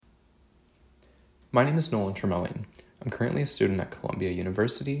My name is Nolan Tremelling. I'm currently a student at Columbia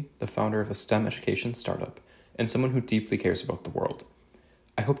University, the founder of a STEM education startup, and someone who deeply cares about the world.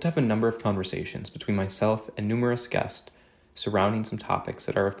 I hope to have a number of conversations between myself and numerous guests surrounding some topics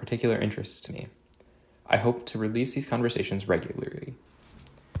that are of particular interest to me. I hope to release these conversations regularly.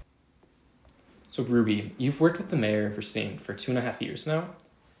 So Ruby, you've worked with the mayor of Racine for 2.5 years now.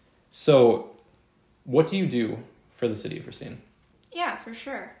 So what do you do for the city of Racine? Yeah, for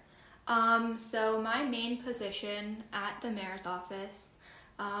sure. So my main position at the mayor's office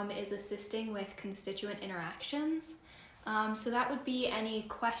is assisting with constituent interactions. So that would be any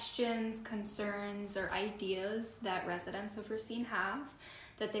questions, concerns, or ideas that residents of Racine have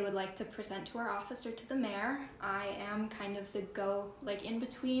that they would like to present to our office or to the mayor. I am kind of the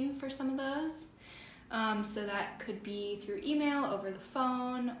in-between for some of those. So that could be through email, over the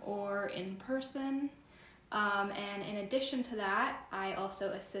phone, or in person. And in addition to that, I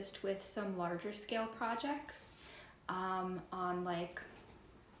also assist with some larger scale projects on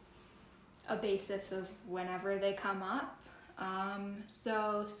a basis of whenever they come up.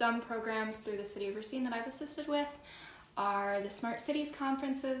 So some programs through the City of Racine that I've assisted with are the Smart Cities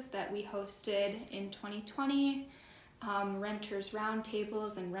conferences that we hosted in 2020, renters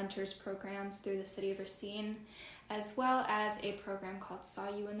roundtables and renters programs through the City of Racine, as well as a program called Saw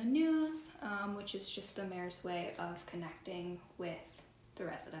You in the News, which is just the mayor's way of connecting with the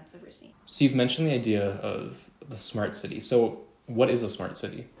residents of Racine. So you've mentioned the idea of the smart city. So what is a smart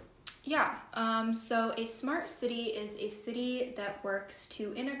city? Yeah, so a smart city is a city that works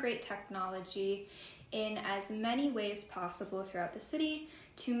to integrate technology in as many ways possible throughout the city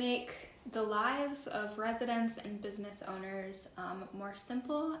to make the lives of residents and business owners more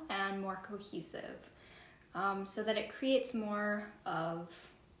simple and more cohesive, so that it creates more of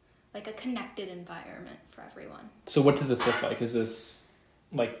like a connected environment for everyone. So what does this look like? Is this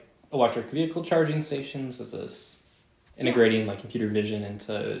like electric vehicle charging stations? Is this integrating like computer vision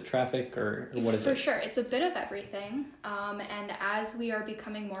into traffic, or what is it? For sure, it's a bit of everything. And as we are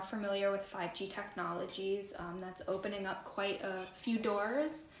becoming more familiar with 5G technologies, that's opening up quite a few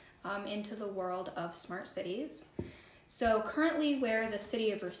doors into the world of smart cities. So currently where the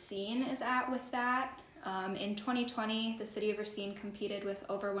City of Racine is at with that, in 2020, the City of Racine competed with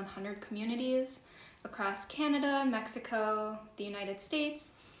over 100 communities across Canada, Mexico, the United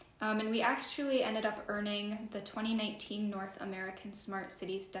States, and we actually ended up earning the 2019 North American Smart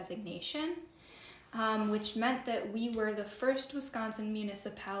Cities designation, which meant that we were the first Wisconsin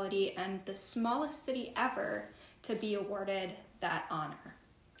municipality and the smallest city ever to be awarded that honor.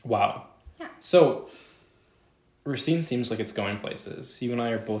 Wow. Yeah. So Racine seems like it's going places. You and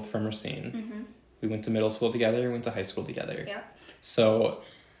I are both from Racine. Mm-hmm. We went to middle school together, we went to high school together. Yeah. So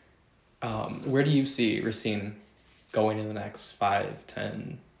where do you see Racine going in the next 5,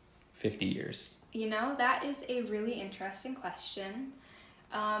 10, 50 years? You know, that is a really interesting question.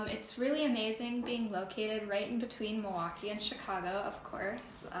 It's really amazing being located right in between Milwaukee and Chicago, of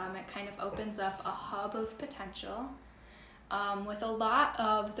course. It kind of opens up a hub of potential. With a lot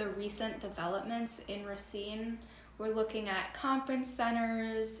of the recent developments in Racine, we're looking at conference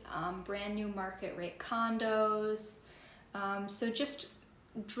centers, brand new market rate condos, so just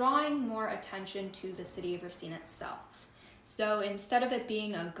drawing more attention to the city of Racine itself. So instead of it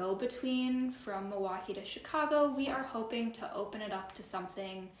being a go-between from Milwaukee to Chicago, we are hoping to open it up to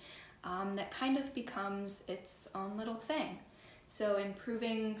something that kind of becomes its own little thing. So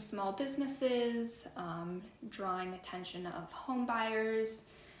improving small businesses, drawing attention of home buyers,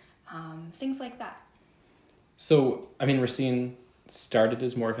 things like that. So, I mean, Racine started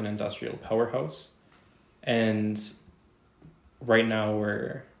as more of an industrial powerhouse, and right now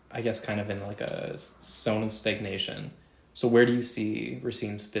we're, I guess, kind of in like a zone of stagnation. So where do you see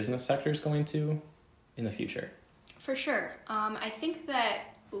Racine's business sectors going to in the future? For sure. I think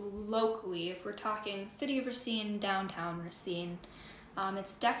that locally, if we're talking City of Racine, downtown Racine,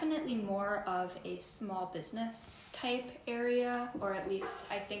 it's definitely more of a small business type area, or at least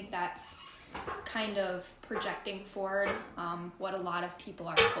I think that's kind of projecting forward what a lot of people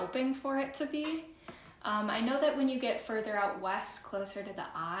are hoping for it to be. I know that when you get further out west, closer to the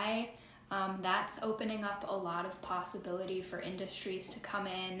eye, that's opening up a lot of possibility for industries to come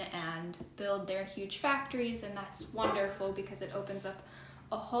in and build their huge factories, and that's wonderful because it opens up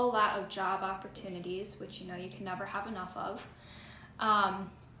a whole lot of job opportunities, which you can never have enough of.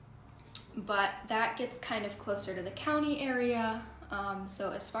 But that gets kind of closer to the county area.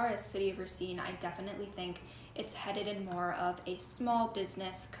 So as far as City of Racine, I definitely think it's headed in more of a small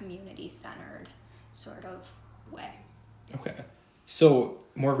business, community-centered sort of way. Okay. So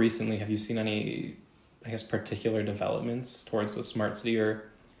more recently, have you seen any, I guess, particular developments towards the smart city,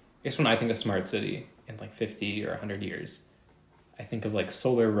 or guess when I think of smart city in like 50 or 100 years, I think of like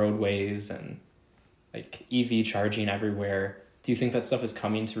solar roadways and like EV charging everywhere. Do you think that stuff is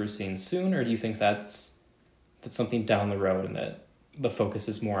coming to Racine soon, or do you think that's something down the road and that the focus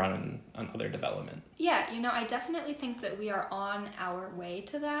is more on other development? Yeah, I definitely think that we are on our way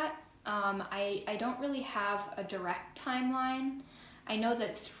to that. I don't really have a direct timeline. I know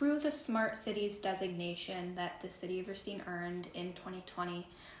that through the Smart Cities designation that the City of Racine earned in 2020,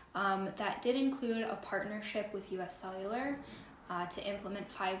 that did include a partnership with US Cellular to implement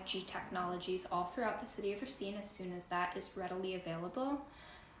 5G technologies all throughout the City of Racine as soon as that is readily available.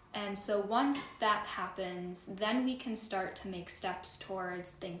 And so once that happens, then we can start to make steps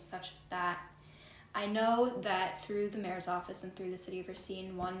towards things such as that. I know that through the mayor's office and through the City of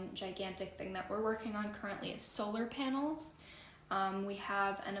Racine, one gigantic thing that we're working on currently is solar panels. We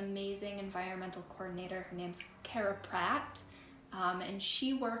have an amazing environmental coordinator. Her name's Kara Pratt, and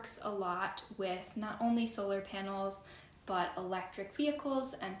she works a lot with not only solar panels, but electric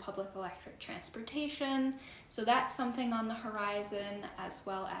vehicles and public electric transportation. So that's something on the horizon, as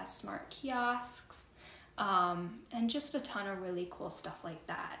well as smart kiosks, and just a ton of really cool stuff like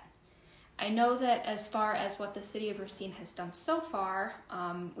that. I know that as far as what the City of Racine has done so far,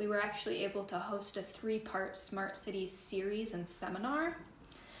 we were actually able to host a 3-part Smart Cities series and seminar,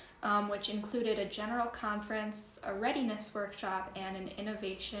 which included a general conference, a readiness workshop, and an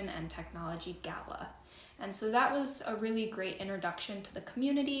innovation and technology gala. And so that was a really great introduction to the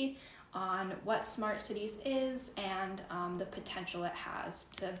community on what Smart Cities is and the potential it has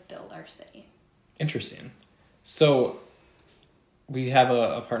to build our city. Interesting. So we have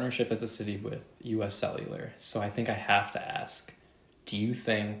a partnership as a city with US Cellular. So I think I have to ask, do you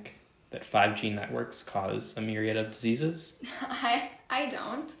think that 5G networks cause a myriad of diseases? I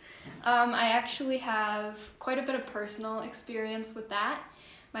don't. I actually have quite a bit of personal experience with that.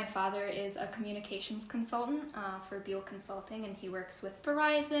 My father is a communications consultant for Beal Consulting, and he works with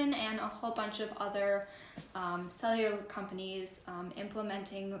Verizon and a whole bunch of other cellular companies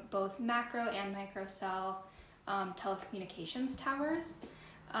implementing both macro and microcell telecommunications towers.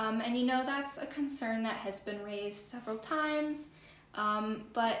 And that's a concern that has been raised several times,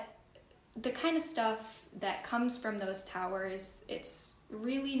 but the kind of stuff that comes from those towers, it's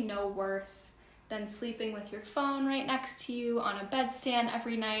really no worse than sleeping with your phone right next to you on a bedstand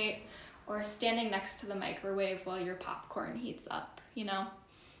every night, or standing next to the microwave while your popcorn heats up,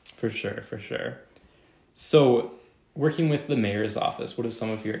 For sure. So, working with the mayor's office, what have some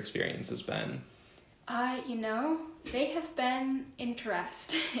of your experiences been? They have been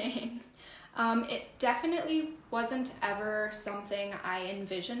interesting. It definitely wasn't ever something I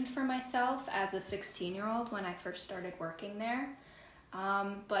envisioned for myself as a 16-year-old when I first started working there.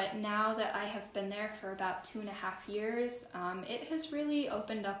 But now that I have been there for about 2.5 years, it has really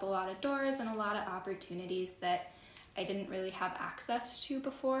opened up a lot of doors and a lot of opportunities that I didn't really have access to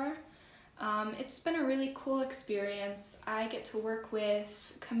before. It's been a really cool experience. I get to work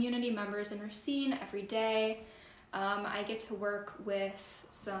with community members in Racine every day. I get to work with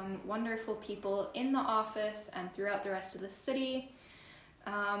some wonderful people in the office and throughout the rest of the city.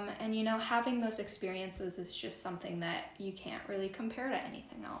 And having those experiences is just something that you can't really compare to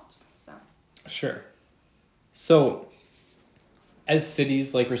anything else. So Sure. So as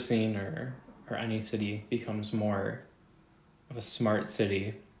cities like Racine or any city becomes more of a smart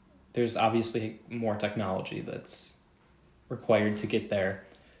city, there's obviously more technology that's required to get there.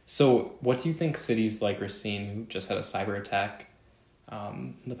 So what do you think cities like Racine, who just had a cyber attack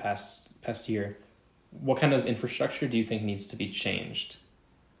in the past year, what kind of infrastructure do you think needs to be changed?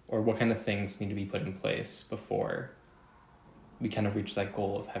 Or what kind of things need to be put in place before we kind of reach that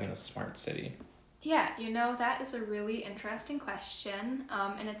goal of having a smart city? Yeah, that is a really interesting question,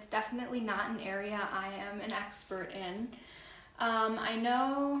 and it's definitely not an area I am an expert in. I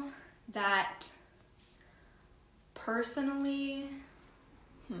know that personally,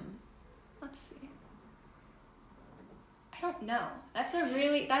 let's see. I don't know. That's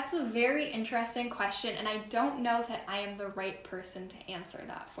a very interesting question, and I don't know that I am the right person to answer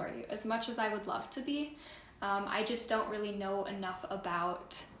that for you, as much as I would love to be. I just don't really know enough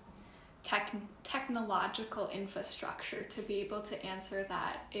about technological infrastructure to be able to answer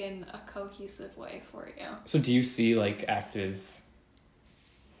that in a cohesive way for you. So do you see active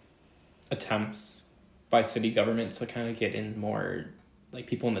attempts by city government to kind of get in more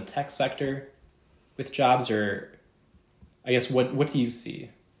people in the tech sector with jobs, or I guess what do you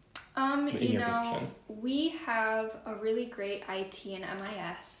see? We have a really great IT and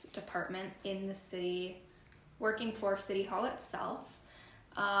MIS department in the city working for City Hall itself.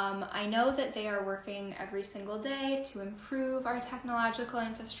 I know that they are working every single day to improve our technological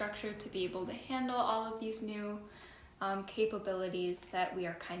infrastructure to be able to handle all of these new capabilities that we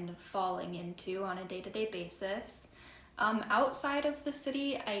are kind of falling into on a day-to-day basis. Outside of the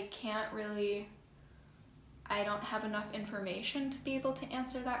city, I don't have enough information to be able to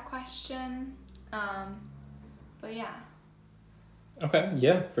answer that question. But yeah. Okay,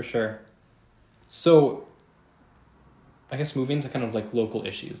 yeah, for sure. So, I guess moving to kind of like local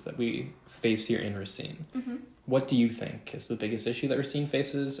issues that we face here in Racine. Mm-hmm. What do you think is the biggest issue that Racine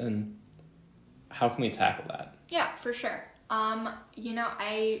faces, and how can we tackle that? Yeah, for sure.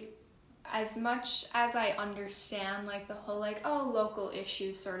 As much as I understand like the whole like, oh, local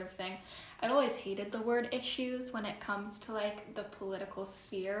issues sort of thing, I've always hated the word issues when it comes to like the political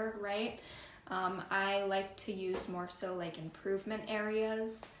sphere, right? I like to use more so like improvement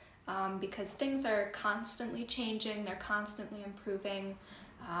areas, because things are constantly changing, they're constantly improving,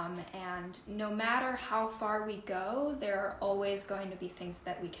 and no matter how far we go, there are always going to be things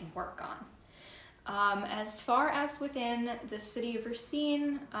that we can work on. As far as within the city of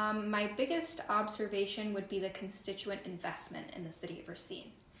Racine, my biggest observation would be the constituent investment in the city of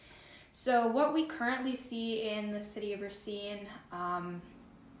Racine. So what we currently see in the city of Racine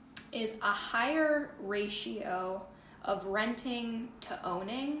is a higher ratio of renting to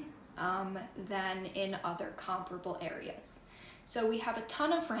owning than in other comparable areas. So we have a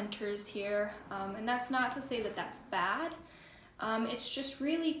ton of renters here, and that's not to say that that's bad. It's just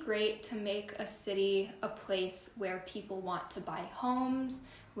really great to make a city a place where people want to buy homes,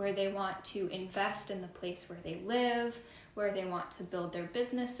 where they want to invest in the place where they live, where they want to build their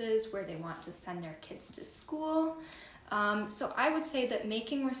businesses, where they want to send their kids to school. So I would say that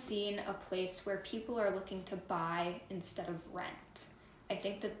making Racine a place where people are looking to buy instead of rent, I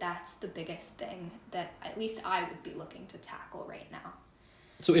think that that's the biggest thing that at least I would be looking to tackle right now.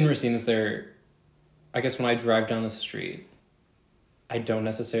 So in Racine, I guess when I drive down the street, I don't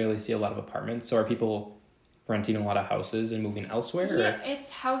necessarily see a lot of apartments. So are people renting a lot of houses and moving elsewhere? Yeah, it's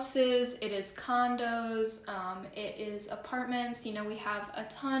houses, it is condos, it is apartments. We have a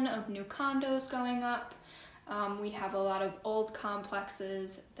ton of new condos going up. We have a lot of old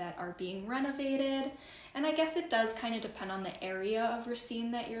complexes that are being renovated. And I guess it does kind of depend on the area of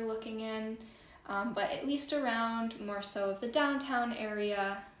Racine that you're looking in. But at least around more so of the downtown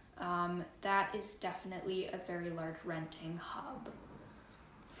area, that is definitely a very large renting hub.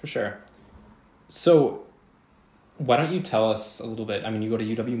 For sure. So why don't you tell us a little bit, you go to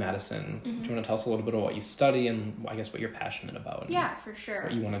UW-Madison. Mm-hmm. Do you want to tell us a little bit about what you study and I guess what you're passionate about? Yeah, for sure.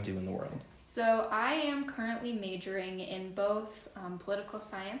 What you want to do in the world? So I am currently majoring in both political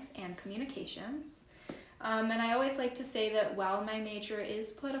science and communications. And I always like to say that while my major is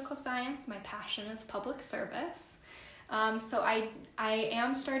political science, my passion is public service. So I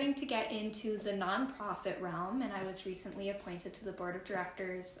am starting to get into the nonprofit realm, and I was recently appointed to the board of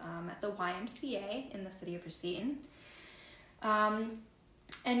directors at the YMCA in the city of Racine.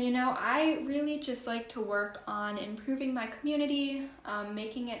 I really just like to work on improving my community,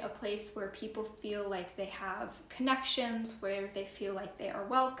 making it a place where people feel like they have connections, where they feel like they are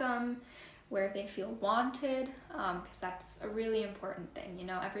welcome, where they feel wanted, because that's a really important thing.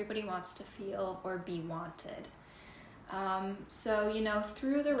 Everybody wants to feel or be wanted.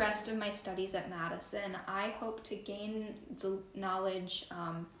 Through the rest of my studies at Madison, I hope to gain the knowledge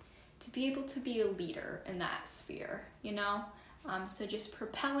to be able to be a leader in that sphere, So just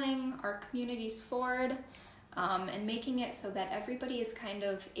propelling our communities forward and making it so that everybody is kind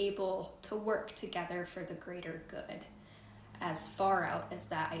of able to work together for the greater good, as far out as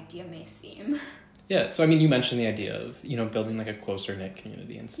that idea may seem. Yeah, so you mentioned the idea of, building like a closer knit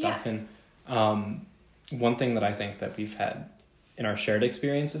community and stuff. Yeah. And one thing that I think that we've had in our shared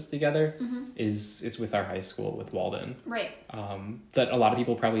experiences together Mm-hmm. is with our high school, with Walden. Right. That a lot of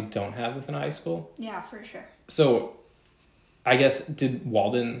people probably don't have within a high school. Yeah, for sure. So I guess, did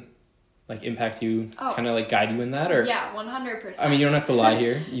Walden impact you, kind of guide you in that? Or yeah, 100%. You don't have to lie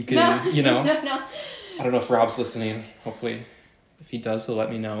here. You can, No. I don't know if Rob's listening. Hopefully, if he does, he'll let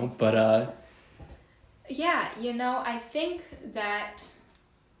me know. But yeah, I think that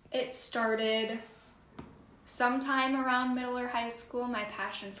it started sometime around middle or high school, my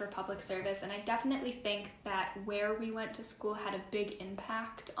passion for public service, and I definitely think that where we went to school had a big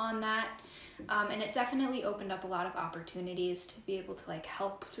impact on that, and it definitely opened up a lot of opportunities to be able to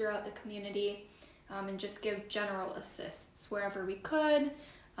help throughout the community, and just give general assists wherever we could,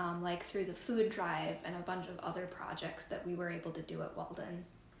 through the food drive and a bunch of other projects that we were able to do at Walden.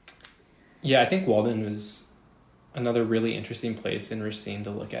 Yeah, I think Walden was another really interesting place in Racine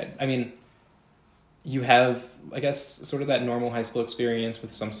to look at. you have, I guess, sort of that normal high school experience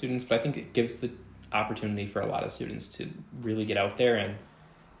with some students, but I think it gives the opportunity for a lot of students to really get out there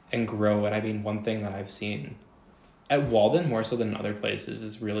and grow. And I mean, one thing that I've seen at Walden more so than other places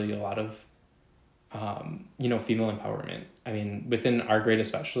is really a lot of, female empowerment. I mean, within our grade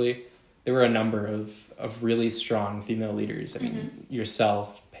especially, there were a number of really strong female leaders. I mean,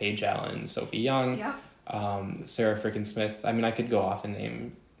 yourself, Paige Allen, Sophie Young, Yeah. Sarah Frickin Smith. I mean, I could go off and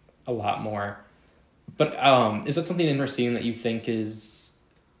name a lot more. But is that something we're seeing that you think is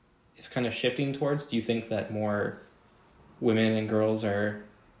kind of shifting towards? Do you think that more women and girls are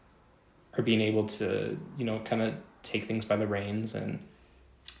being able to, kind of take things by the reins and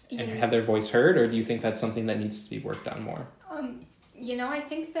have their voice heard, or do you think that's something that needs to be worked on more? I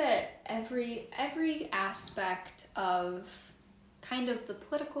think that every aspect of kind of the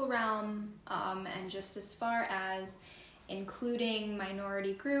political realm, and just as far as including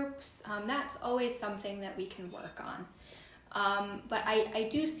minority groups, that's always something that we can work on. But I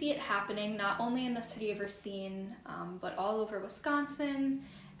do see it happening not only in the city of Racine, but all over Wisconsin,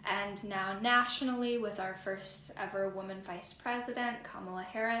 and now nationally with our first ever woman vice president, Kamala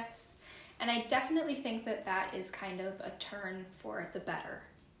Harris. And I definitely think that is kind of a turn for the better,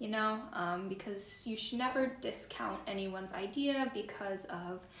 because you should never discount anyone's idea because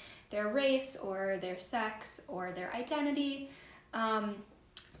of their race or their sex or their identity.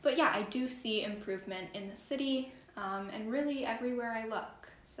 But yeah, I do see improvement in the city, and really everywhere I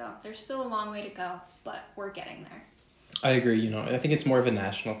look. So there's still a long way to go, but we're getting there. I agree. I think it's more of a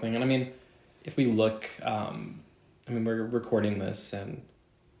national thing. And I mean, if we look, we're recording this in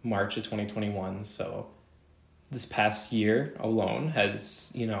March of 2021. So this past year alone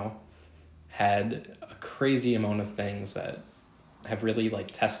has, had a crazy amount of things that have really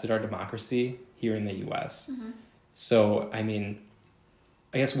tested our democracy here in the US. Mm-hmm. So, I mean,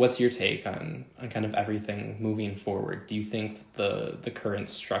 I guess what's your take on kind of everything moving forward? Do you think the current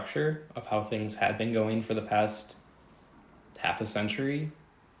structure of how things have been going for the past half a century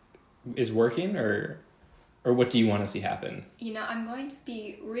is working, or what do you want to see happen? I'm going to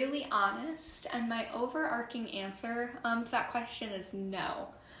be really honest, and my overarching answer to that question is no.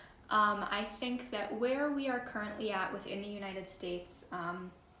 I think that where we are currently at within the United States,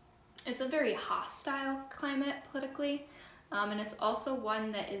 it's a very hostile climate politically, and it's also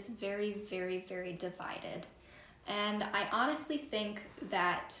one that is very, very, very divided. And I honestly think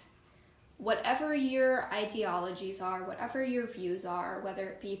that whatever your ideologies are, whatever your views are, whether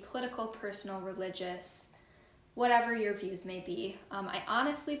it be political, personal, religious, whatever your views may be, I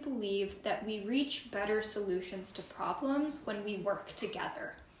honestly believe that we reach better solutions to problems when we work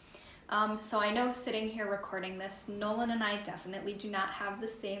together. So I know sitting here recording this, Nolan and I definitely do not have the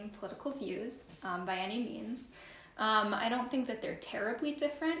same political views by any means. I don't think that they're terribly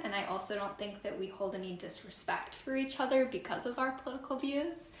different, and I also don't think that we hold any disrespect for each other because of our political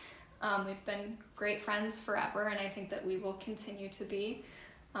views. We've been great friends forever, and I think that we will continue to be,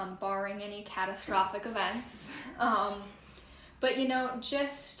 barring any catastrophic events. But,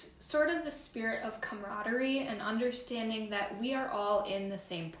 just sort of the spirit of camaraderie and understanding that we are all in the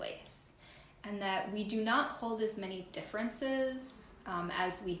same place and that we do not hold as many differences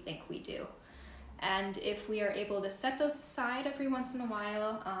as we think we do. And if we are able to set those aside every once in a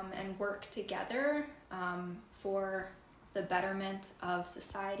while and work together for the betterment of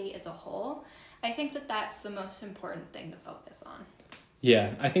society as a whole, I think that that's the most important thing to focus on.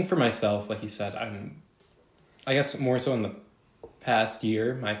 Yeah, I think for myself, like you said, I guess more so in the past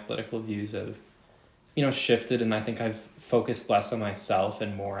year, my political views have, shifted, and I think I've focused less on myself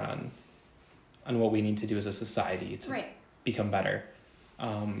and more on what we need to do as a society to become better.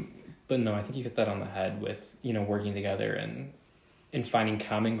 But no, I think you hit that on the head with, working together and finding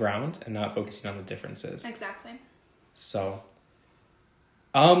common ground and not focusing on the differences. Exactly. So,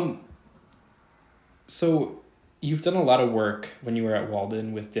 so you've done a lot of work when you were at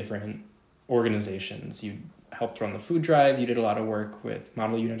Walden with different organizations. You helped run the food drive. You did a lot of work with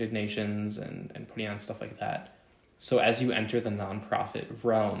Model United Nations and putting on stuff like that. So as you enter the nonprofit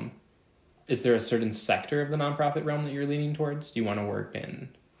realm, is there a certain sector of the nonprofit realm that you're leaning towards? Do you want to work in,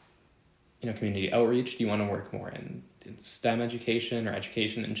 community outreach? Do you want to work more in STEM education or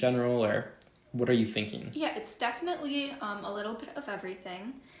education in general, or what are you thinking? Yeah, it's definitely a little bit of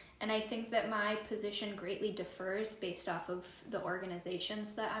everything. And I think that my position greatly differs based off of the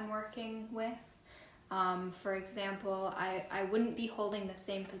organizations that I'm working with. For example, I wouldn't be holding the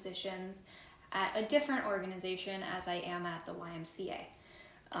same positions at a different organization as I am at the YMCA.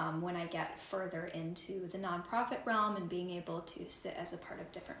 When I get further into the nonprofit realm and being able to sit as a part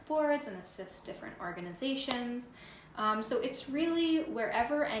of different boards and assist different organizations, So it's really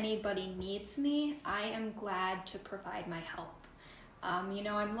wherever anybody needs me, I am glad to provide my help.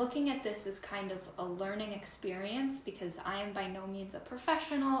 I'm looking at this as kind of a learning experience because I am by no means a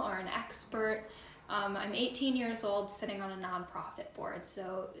professional or an expert. I'm 18 years old sitting on a nonprofit board,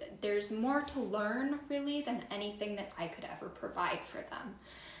 so there's more to learn really than anything that I could ever provide for them,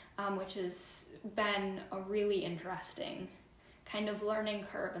 which has been a really interesting kind of learning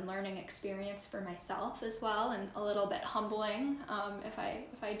curve and learning experience for myself as well, and a little bit humbling, if I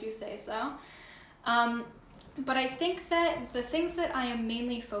do say so. But I think that the things that I am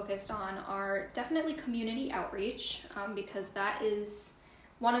mainly focused on are definitely community outreach, because that is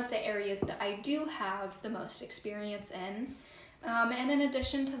one of the areas that I do have the most experience in. And in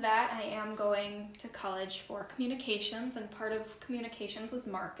addition to that, I am going to college for communications, and part of communications is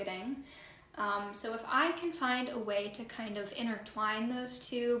marketing. So if I can find a way to kind of intertwine those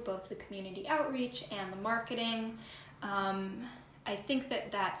two, both the community outreach and the marketing, I think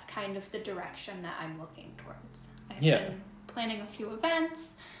that that's kind of the direction that I'm looking towards. I've been planning a few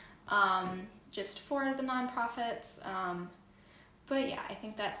events just for the nonprofits. But yeah, I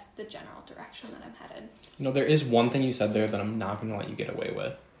think that's the general direction that I'm headed. There is one thing you said there that I'm not going to let you get away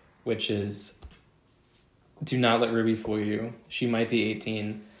with, which is do not let Ruby fool you. She might be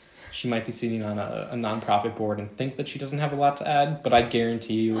 18. She might be sitting on a nonprofit board and think that she doesn't have a lot to add, but I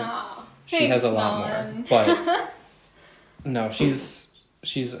guarantee you she has a lot more. But no, she's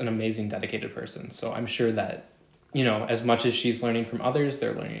an amazing, dedicated person. So I'm sure that, as much as she's learning from others,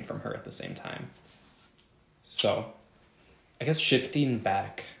 they're learning from her at the same time. So I guess shifting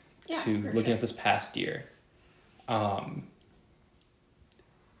back to looking at this past year,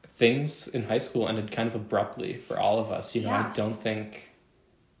 things in high school ended kind of abruptly for all of us. I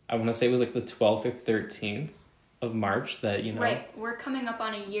want to say it was like the 12th or 13th of March that, Right. We're coming up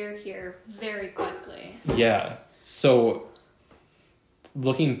on a year here very quickly. Yeah. So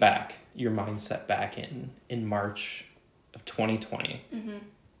looking back, your mindset back in March of 2020,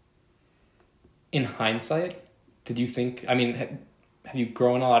 in hindsight, did you think, have you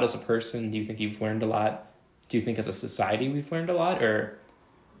grown a lot as a person? Do you think you've learned a lot? Do you think as a society we've learned a lot? Or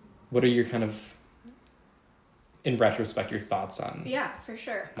what are your kind of, in retrospect, your thoughts on for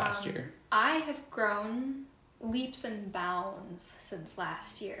sure. last year? I have grown leaps and bounds since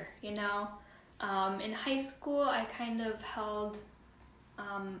last year, In high school, I kind of held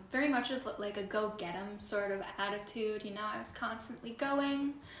very much of like a go-get-em sort of attitude, I was constantly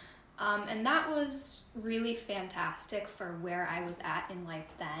going. And that was really fantastic for where I was at in life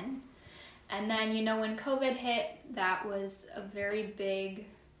then. And then, when COVID hit, that was a very big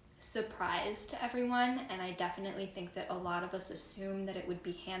surprise to everyone. And I definitely think that a lot of us assumed that it would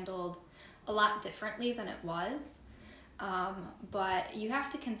be handled a lot differently than it was. But you have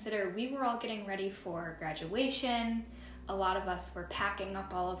to consider we were all getting ready for graduation. A lot of us were packing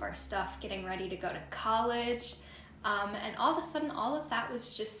up all of our stuff, getting ready to go to college. And all of a sudden, all of that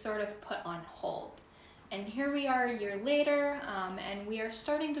was just sort of put on hold. And here we are a year later, and we are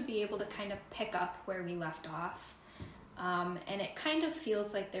starting to be able to kind of pick up where we left off. And it kind of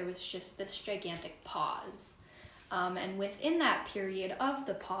feels like there was just this gigantic pause. And within that period of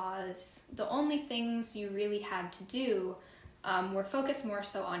the pause, the only things you really had to do were focus more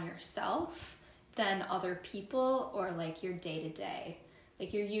so on yourself than other people or like your day-to-day,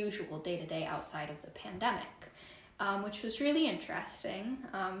 like your usual day-to-day outside of the pandemic. Which was really interesting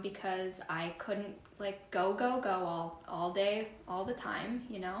because I couldn't go all day, all the time,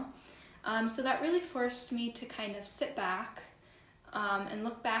 So that really forced me to kind of sit back and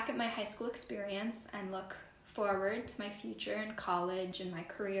look back at my high school experience and look forward to my future in college and my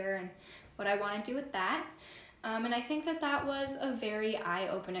career and what I want to do with that. And I think that was a very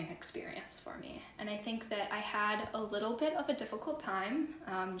eye-opening experience for me. And I think that I had a little bit of a difficult time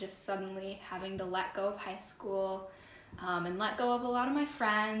just suddenly having to let go of high school and let go of a lot of my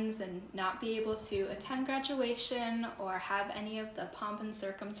friends and not be able to attend graduation or have any of the pomp and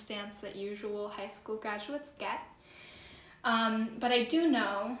circumstance that usual high school graduates get. But I do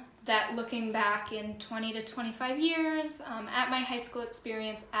know that looking back in 20 to 25 years at my high school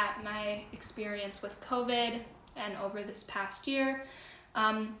experience, at my experience with COVID, and over this past year,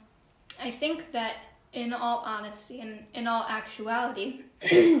 I think that in all honesty and in all actuality,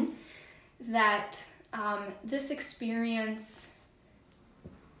 that this experience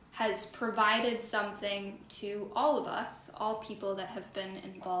has provided something to all of us, all people that have been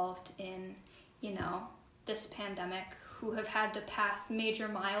involved in, this pandemic, who have had to pass major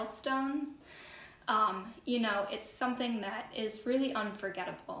milestones. It's something that is really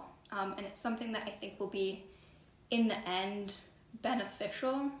unforgettable. And it's something that I think will be, in the end,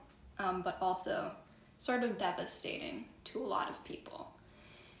 beneficial, but also sort of devastating to a lot of people.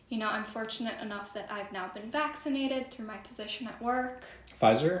 You know, I'm fortunate enough that I've now been vaccinated through my position at work.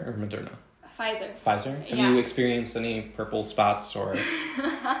 Pfizer or Moderna? Pfizer. Have you experienced any purple spots or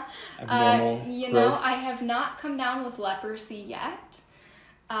abnormal growths? I have not come down with leprosy yet.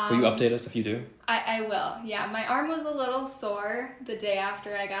 Will you update us if you do? I will, yeah. My arm was a little sore the day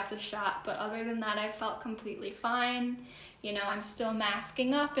after I got the shot, but other than that, I felt completely fine. You know, I'm still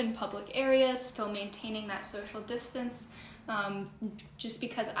masking up in public areas, still maintaining that social distance. Just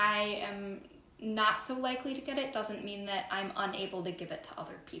because I am not so likely to get it doesn't mean that I'm unable to give it to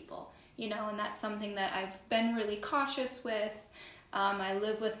other people. You know, and that's something that I've been really cautious with. I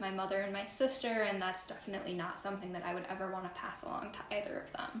live with my mother and my sister, and that's definitely not something that I would ever want to pass along to either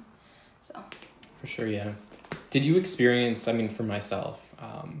of them. So. For sure, yeah. Did you experience, I mean, for myself,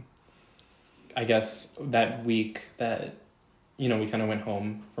 I guess that week that, you know, we kind of went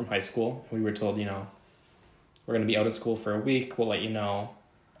home from high school, we were told, you know, we're going to be out of school for a week, we'll let you know.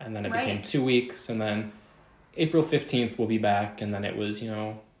 And then it became 2 weeks, and then April 15th we'll be back, and then it was, you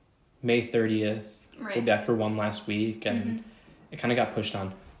know, May 30th, we'll be back for one last week, and it kind of got pushed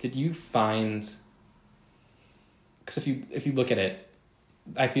on. Did you find, because if you look at it,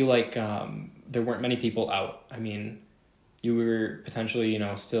 I feel like there weren't many people out. I mean, you were potentially, you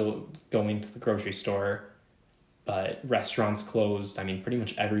know, still going to the grocery store, but restaurants closed. I mean, pretty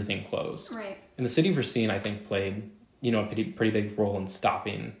much everything closed. Right. And the city of Racine, I think, played, you know, a pretty big role in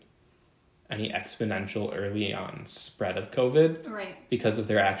stopping any exponential early on spread of COVID. Right. Because of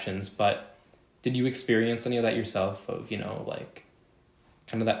their actions. But did you experience any of that yourself of, you know, like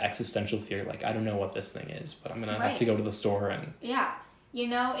kind of that existential fear, like, I don't know what this thing is, but I'm going to have to go to the store and... Yeah. You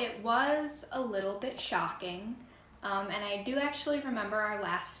know, it was a little bit shocking. And I do actually remember our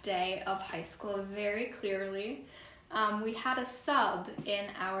last day of high school very clearly. We had a sub in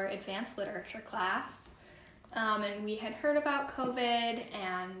our advanced literature class. And we had heard about COVID,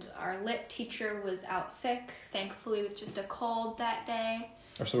 and our lit teacher was out sick, thankfully with just a cold that day.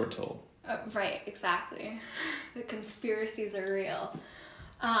 Or so we're told. Right, exactly. The conspiracies are real.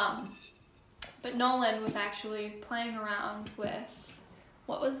 But Nolan was actually playing around with,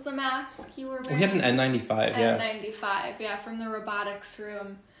 what was the mask you were wearing? We had an N95, yeah. N95, yeah, from the robotics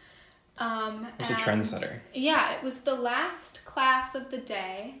room. It was a trendsetter. Yeah, it was the last class of the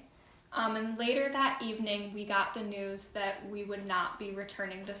day. And later that evening, we got the news that we would not be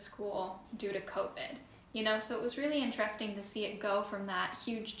returning to school due to COVID. You know, so it was really interesting to see it go from that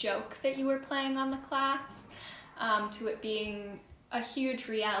huge joke that you were playing on the class to it being a huge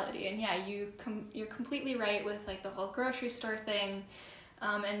reality. And yeah, you're completely right with like the whole grocery store thing.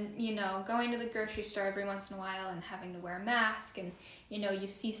 And, you know, going to the grocery store every once in a while and having to wear a mask. And, you know, you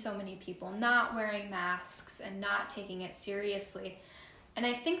see so many people not wearing masks and not taking it seriously. And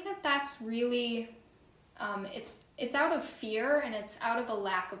I think that that's really, it's out of fear and it's out of a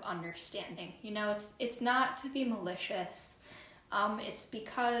lack of understanding. You know, it's not to be malicious. It's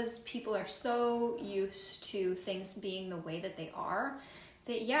because people are so used to things being the way that they are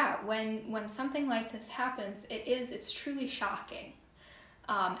that, yeah, when something like this happens, it's truly shocking.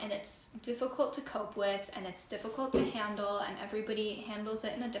 And it's difficult to cope with, and it's difficult to handle, and everybody handles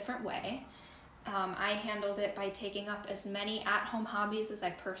it in a different way. I handled it by taking up as many at-home hobbies as I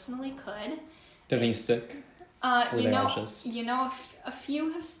personally could. Did any stick? A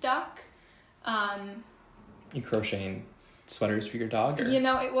few have stuck. You crocheting sweaters for your dog? Or? You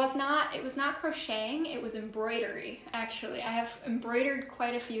know, it was not crocheting, it was embroidery, actually. I have embroidered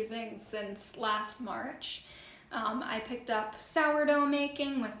quite a few things since last March. I picked up sourdough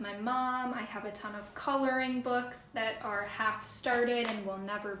making with my mom. I have a ton of coloring books that are half started and will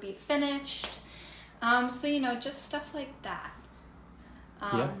never be finished. So, you know, just stuff like that.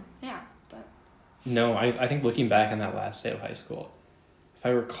 No, I think looking back on that last day of high school, if I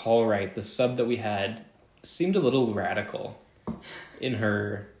recall right, the sub that we had seemed a little radical in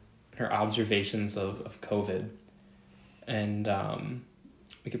her observations of COVID. And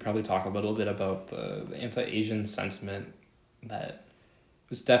we could probably talk a little bit about the anti-Asian sentiment that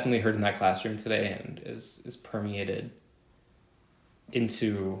was definitely heard in that classroom today and is permeated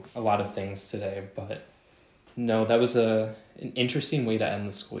into a lot of things today. But no, that was an interesting way to end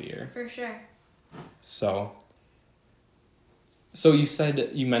the school year. For sure. So you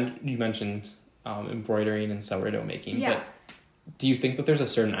said you mentioned embroidering and sourdough making. Yeah. But do you think that there's a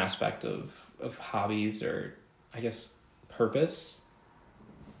certain aspect of hobbies or I guess purpose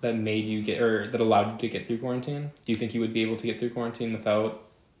that made you that allowed you to get through quarantine? Do you think you would be able to get through quarantine without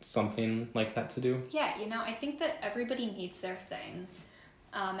something like that to do? Yeah, you know, I think that everybody needs their thing.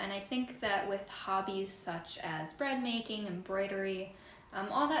 And I think that with hobbies such as bread making, embroidery,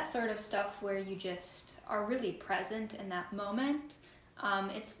 all that sort of stuff where you just are really present in that moment.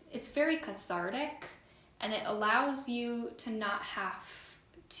 It's very cathartic, and it allows you to not have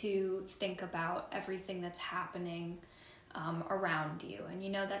to think about everything that's happening around you. And you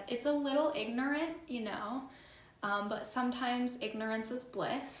know that it's a little ignorant, but sometimes ignorance is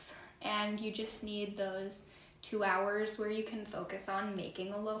bliss, and you just need those 2 hours where you can focus on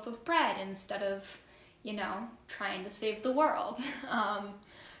making a loaf of bread instead of, trying to save the world.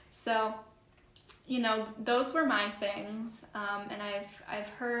 So, those were my things. And I've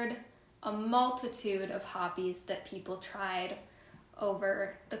heard a multitude of hobbies that people tried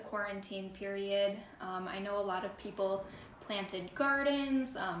over the quarantine period. I know a lot of people planted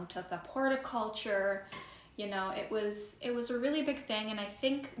gardens, took up horticulture. It was a really big thing, and I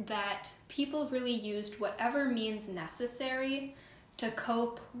think that people really used whatever means necessary to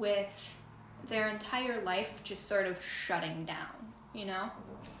cope with their entire life just sort of shutting down,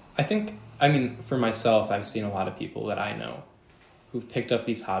 For myself, I've seen a lot of people that I know who've picked up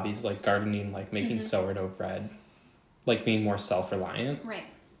these hobbies like gardening, like making sourdough bread, like being more self-reliant. Right.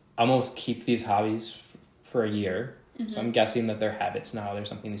 Almost keep these hobbies for a year. So I'm guessing that they're habits now. They're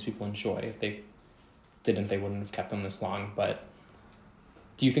something these people enjoy. If they didn't, they wouldn't have kept them this long. But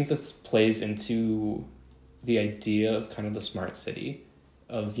do you think this plays into the idea of kind of the smart city,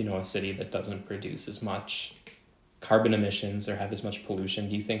 of, a city that doesn't produce as much carbon emissions or have as much pollution?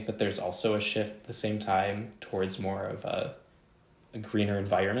 Do you think that there's also a shift at the same time towards more of a greener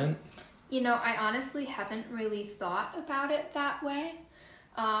environment? I honestly haven't really thought about it that way.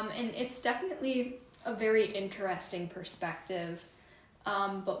 And it's definitely a very interesting perspective.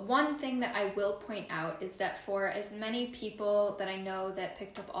 But one thing that I will point out is that for as many people that I know that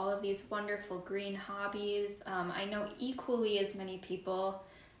picked up all of these wonderful green hobbies, I know equally as many people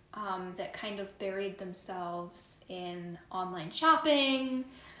that kind of buried themselves in online shopping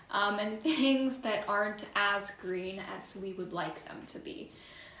and things that aren't as green as we would like them to be.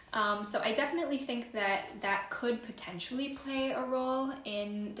 So I definitely think that could potentially play a role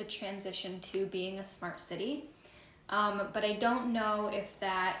in the transition to being a smart city. But I don't know if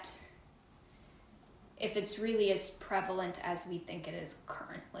it's really as prevalent as we think it is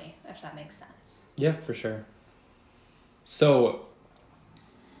currently, if that makes sense. Yeah, for sure. So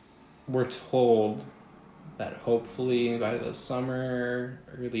we're told that hopefully by the summer,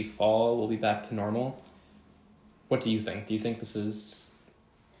 early fall, we'll be back to normal. What do you think? Do you think this is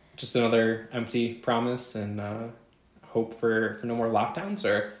just another empty promise and hope for no more lockdowns,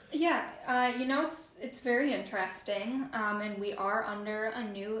 or? Yeah, it's very interesting, and we are under a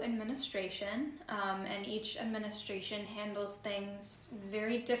new administration, and each administration handles things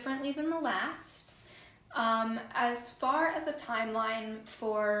very differently than the last. As far as a timeline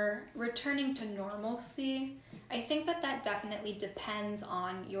for returning to normalcy, I think that definitely depends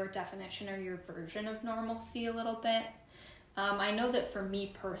on your definition or your version of normalcy a little bit. I know that for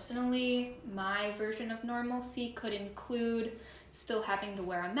me personally, my version of normalcy could include still having to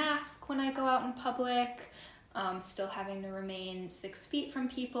wear a mask when I go out in public, still having to remain 6 feet from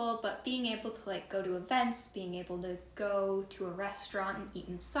people, but being able to go to events, being able to go to a restaurant and eat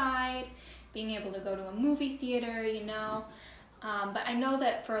inside, being able to go to a movie theater, But I know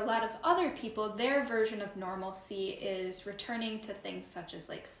that for a lot of other people, their version of normalcy is returning to things such as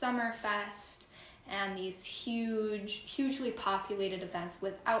Summerfest and these hugely populated events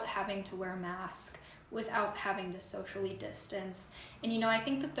without having to wear a mask, without having to socially distance. And I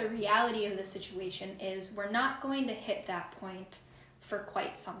think that the reality of the situation is we're not going to hit that point for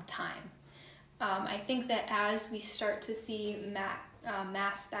quite some time. I think that as we start to see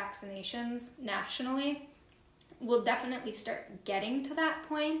mass vaccinations nationally, we'll definitely start getting to that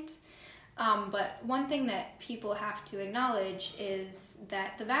point. But one thing that people have to acknowledge is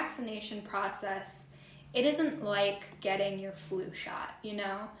that the vaccination process, it isn't like getting your flu shot,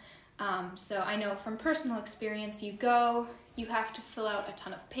 So I know from personal experience, you have to fill out a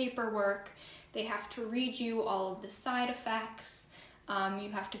ton of paperwork. They have to read you all of the side effects. You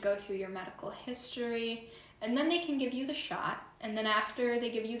have to go through your medical history, and then they can give you the shot. And then after they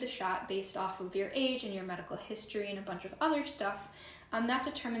give you the shot, based off of your age and your medical history and a bunch of other stuff, that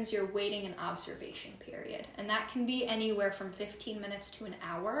determines your waiting and observation period. And that can be anywhere from 15 minutes to an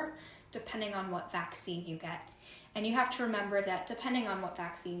hour, depending on what vaccine you get. And you have to remember that depending on what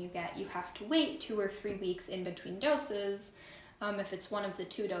vaccine you get, you have to wait 2 or 3 weeks in between doses, if it's one of the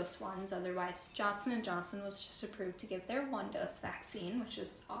 2-dose ones. Otherwise, Johnson & Johnson was just approved to give their 1-dose vaccine, which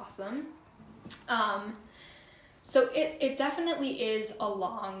is awesome. So it definitely is a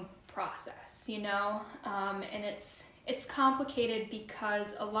long process, and it's complicated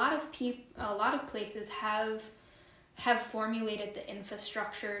because a lot of places have have formulated the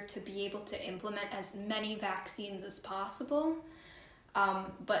infrastructure to be able to implement as many vaccines as possible.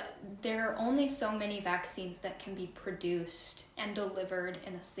 But there are only so many vaccines that can be produced and delivered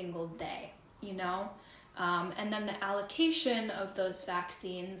in a single day, you know? And then the allocation of those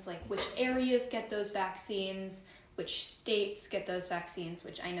vaccines, like which areas get those vaccines, which states get those vaccines,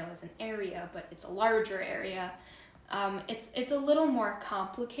 which I know is an area, but it's a larger area. It's a little more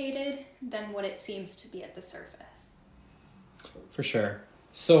complicated than what it seems to be at the surface. For sure.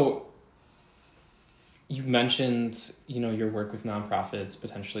 So you mentioned, your work with nonprofits,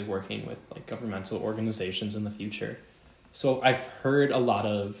 potentially working with like governmental organizations in the future. So I've heard a lot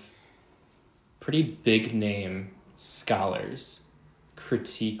of pretty big name scholars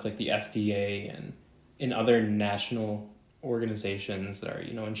critique like the FDA and in other national organizations that are,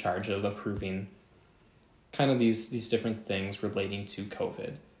 in charge of approving kind of these different things relating to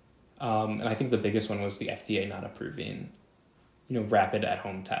COVID. And I think the biggest one was the FDA not approving, rapid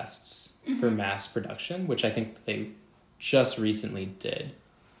at-home tests for mass production, which I think they just recently did,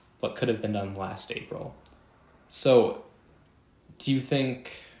 but could have been done last April. So do you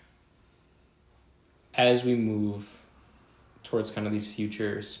think as we move towards kind of these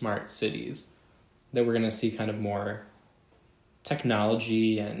future smart cities that we're going to see kind of more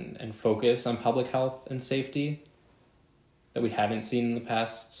technology and focus on public health and safety that we haven't seen in the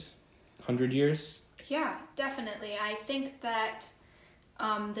past 100 years? Yeah, definitely. I think that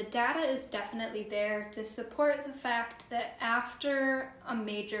the data is definitely there to support the fact that after a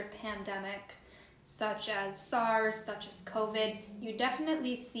major pandemic, such as SARS, such as COVID, you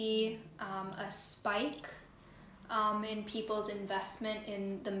definitely see a spike in people's investment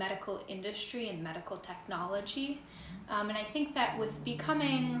in the medical industry and medical technology. And I think that with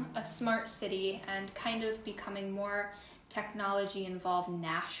becoming a smart city and kind of becoming more technology involved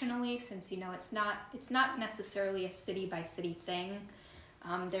nationally, since it's not necessarily a city by city thing.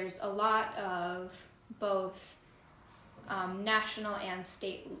 There's a lot of both national and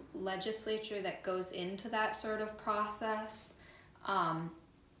state legislature that goes into that sort of process.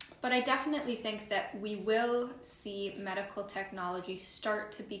 But I definitely think that we will see medical technology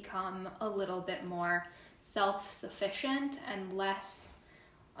start to become a little bit more self-sufficient and less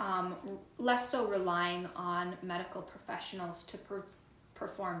so relying on medical professionals to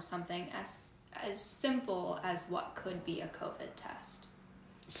perform something as simple as what could be a COVID test.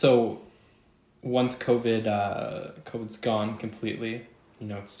 So once COVID's gone completely,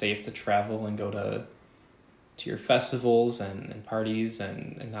 it's safe to travel and go to your festivals and parties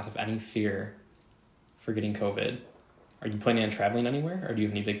and not have any fear for getting COVID. Are you planning on traveling anywhere, or do you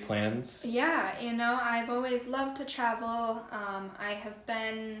have any big plans? Yeah, I've always loved to travel. I have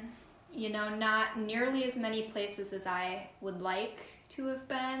been, not nearly as many places as I would like to have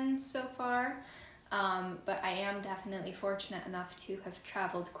been so far, but I am definitely fortunate enough to have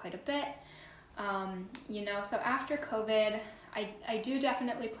traveled quite a bit. So after COVID, I do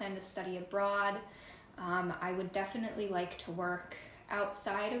definitely plan to study abroad. I would definitely like to work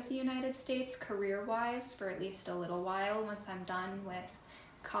outside of the United States career-wise for at least a little while once I'm done with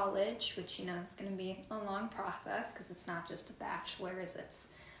college, which, is going to be a long process because it's not just a bachelor's, it's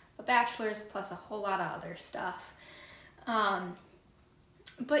a bachelor's plus a whole lot of other stuff.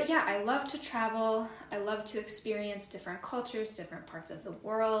 But yeah, I love to travel. I love to experience different cultures, different parts of the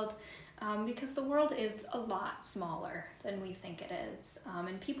world, because the world is a lot smaller than we think it is.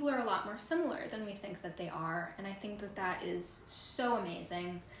 And people are a lot more similar than we think that they are. And I think that is so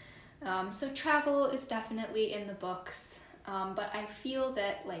amazing. So travel is definitely in the books. But I feel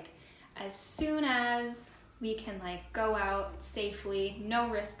that as soon as we can go out safely, no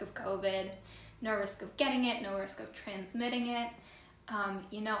risk of COVID, no risk of getting it, no risk of transmitting it,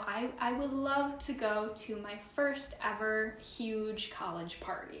 I would love to go to my first ever huge college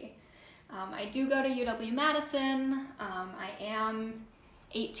party. I do go to UW-Madison. I am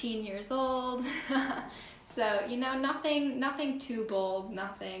 18 years old. So, nothing too bold,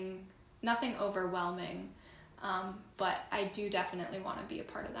 nothing overwhelming. But I do definitely want to be a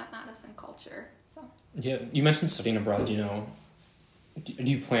part of that Madison culture. So. Yeah, you mentioned studying abroad. Do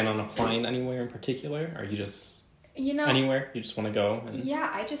you plan on applying anywhere in particular? Or are you just anywhere? You just want to go?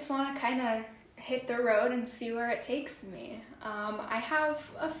 Yeah, I just want to kind of hit the road and see where it takes me. I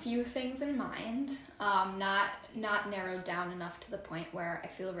have a few things in mind, not narrowed down enough to the point where I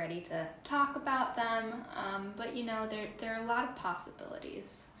feel ready to talk about them. But there are a lot of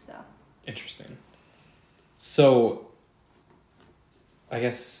possibilities. So interesting. So I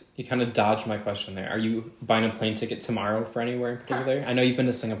guess you kind of dodged my question there. Are you buying a plane ticket tomorrow for anywhere in particular? I know you've been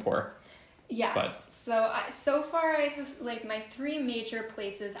to Singapore. Yes. But So far I have like my 3 major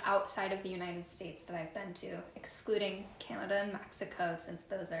places outside of the United States that I've been to, excluding Canada and Mexico, since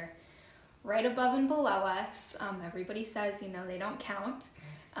those are right above and below us. Everybody says, they don't count.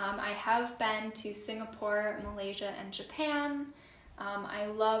 I have been to Singapore, Malaysia, and Japan. I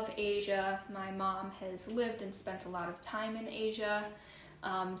love Asia. My mom has lived and spent a lot of time in Asia.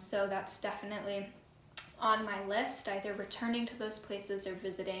 So that's definitely on my list, either returning to those places or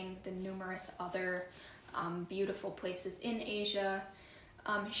visiting the numerous other beautiful places in Asia.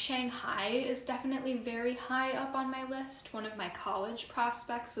 Shanghai is definitely very high up on my list. One of my college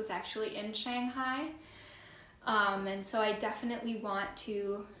prospects was actually in Shanghai. And so I definitely want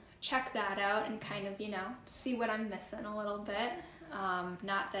to check that out and kind of, see what I'm missing a little bit.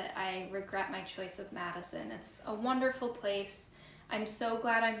 Not that I regret my choice of Madison. It's a wonderful place. I'm so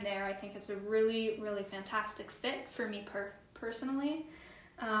glad I'm there. I think it's a really, really fantastic fit for me personally.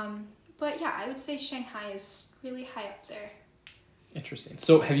 But yeah, I would say Shanghai is really high up there. interesting.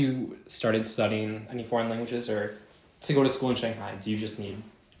 So have you started studying any foreign languages, or to go to school in Shanghai, do you just need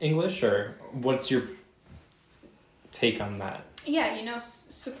English, or what's your take on that? Yeah,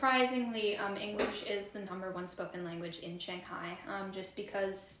 surprisingly, English is the #1 spoken language in Shanghai, just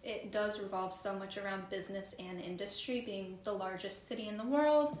because it does revolve so much around business and industry, being the largest city in the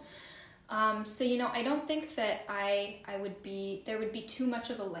world. So, I don't think that there would be too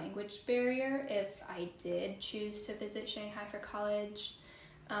much of a language barrier if I did choose to visit Shanghai for college.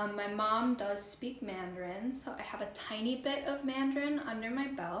 My mom does speak Mandarin, so I have a tiny bit of Mandarin under my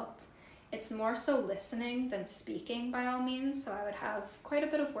belt. It's more so listening than speaking by all means, so I would have quite a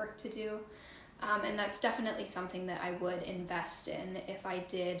bit of work to do. And that's definitely something that I would invest in if I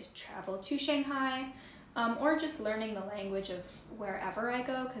did travel to Shanghai, or just learning the language of wherever I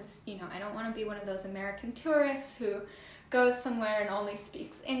go, because, I don't want to be one of those American tourists who goes somewhere and only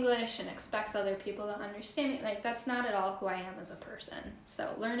speaks English and expects other people to understand me. Like, that's not at all who I am as a person.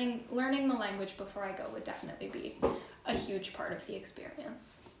 So learning the language before I go would definitely be a huge part of the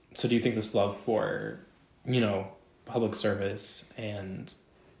experience. So do you think this love for, public service and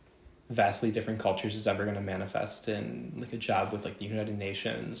vastly different cultures is ever going to manifest in like a job with like the United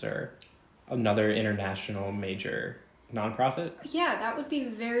Nations or another international major nonprofit? Yeah, that would be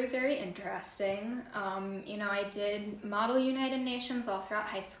very, very interesting. I did model United Nations all throughout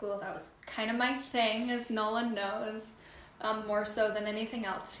high school. That was kind of my thing, as Nolan knows, more so than anything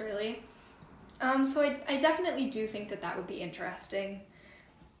else, really. So I definitely do think that would be interesting.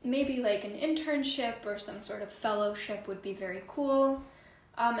 Maybe like an internship or some sort of fellowship would be very cool.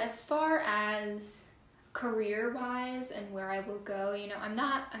 As far as career-wise and where I will go, I'm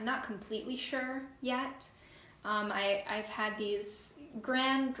not completely sure yet. I've had these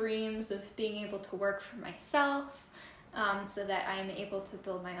grand dreams of being able to work for myself, so that I'm able to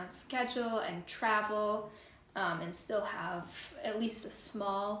build my own schedule and travel, and still have at least a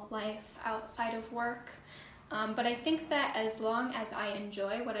small life outside of work. But I think that as long as I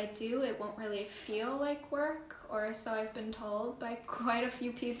enjoy what I do, it won't really feel like work, or so I've been told by quite a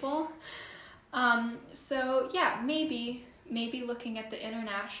few people. So yeah, maybe looking at the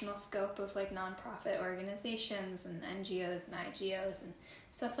international scope of like nonprofit organizations and NGOs and IGOs and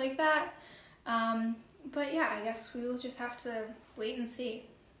stuff like that. But yeah, I guess we will just have to wait and see.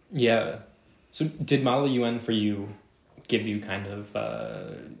 Yeah. So did Model UN for you give you kind of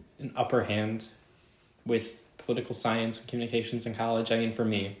an upper hand with political science and communications in college? I mean, for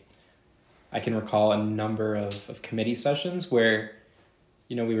me, I can recall a number of committee sessions where,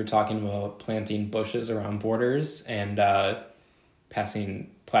 we were talking about planting bushes around borders and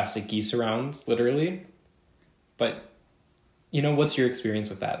passing plastic geese around, literally. But, what's your experience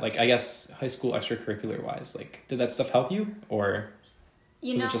with that? Like, I guess high school extracurricular-wise, like, did that stuff help you, or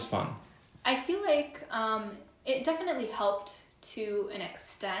was it just fun? I feel like it definitely helped to an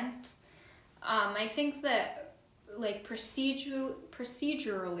extent. I think that like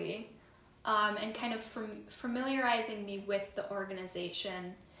procedurally, and kind of familiarizing me with the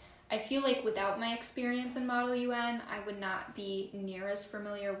organization, I feel like without my experience in Model UN, I would not be near as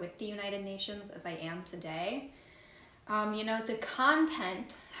familiar with the United Nations as I am today. The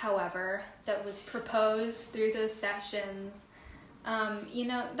content, however, that was proposed through those sessions,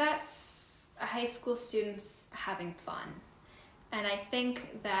 that's a high school students having fun. And I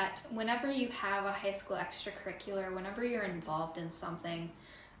think that whenever you have a high school extracurricular, whenever you're involved in something,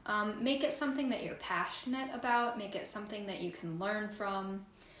 make it something that you're passionate about, make it something that you can learn from,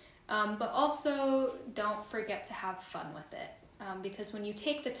 but also don't forget to have fun with it. Because when you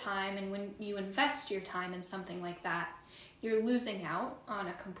take the time and when you invest your time in something like that, you're losing out on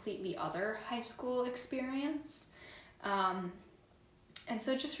a completely other high school experience. And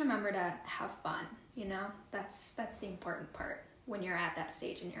so just remember to have fun, you know? That's the important part when you're at that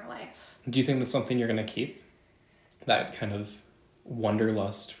stage in your life. Do you think that's something you're going to keep? That kind of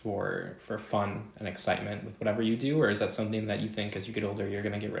wanderlust for fun and excitement with whatever you do? Or is that something that you think as you get older you're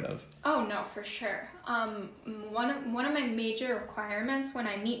going to get rid of? Oh, no, for sure. One of my major requirements when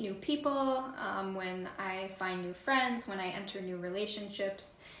I meet new people, when I find new friends, when I enter new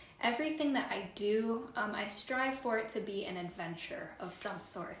relationships, everything that I do, I strive for it to be an adventure of some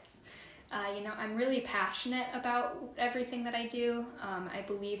sorts. I'm really passionate about everything that I do. I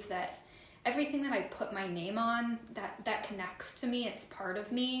believe that everything that I put my name on, that connects to me, it's part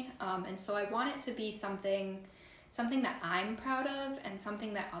of me. And so I want it to be something that I'm proud of and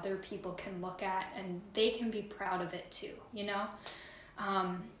something that other people can look at and they can be proud of it too, you know?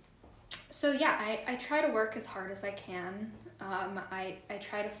 So yeah, I try to work as hard as I can. I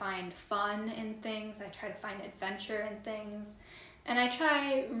try to find fun in things. I try to find adventure in things. And I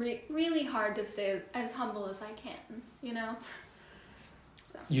try really hard to stay as humble as I can, you know?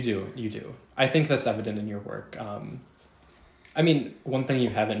 So. You do. I think that's evident in your work. One thing you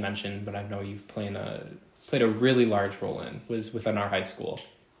haven't mentioned, but I know you've played a really large role in, was within our high school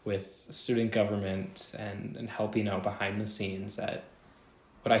with student government and helping out behind the scenes at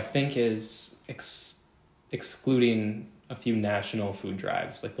what I think is excluding a few national food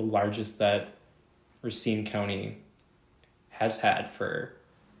drives, like the largest that Racine County has had for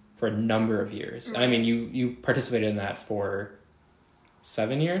a number of years. Right. And you participated in that for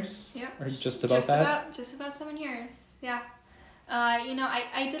 7 years? Yeah. Or just about that? Just about 7 years, yeah.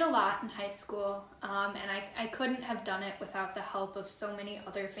 I did a lot in high school, and I couldn't have done it without the help of so many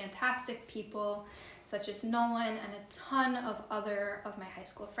other fantastic people, such as Nolan and a ton of other of my high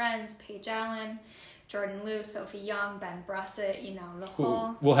school friends, Paige Allen, Jordan Liu, Sophie Young, Ben Brussett, the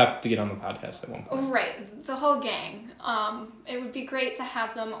whole... We'll have to get on the podcast at one point. Right, the whole gang. It would be great to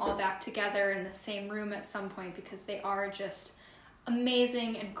have them all back together in the same room at some point because they are just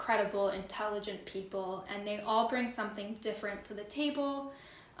amazing, incredible, intelligent people, and they all bring something different to the table.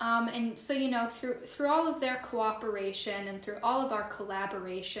 And so, through all of their cooperation and through all of our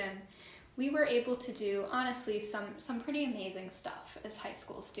collaboration, we were able to do, honestly, some pretty amazing stuff as high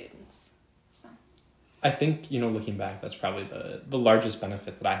school students. So I think, looking back, that's probably the largest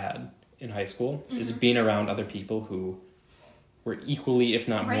benefit that I had in high school, is being around other people who were equally, if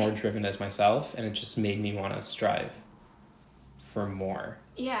not more, driven as myself, and it just made me want to strive for more.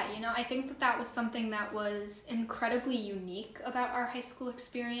 Yeah, I think that was something that was incredibly unique about our high school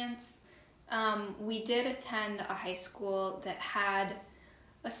experience. We did attend a high school that had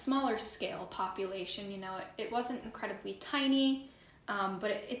a smaller scale population, it wasn't incredibly tiny,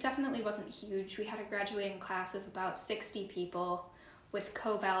 but it definitely wasn't huge. We had a graduating class of about 60 people with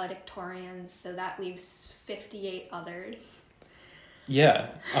co-valedictorians, so that leaves 58 others.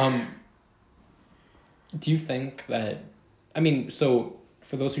 Yeah. Do you think that, so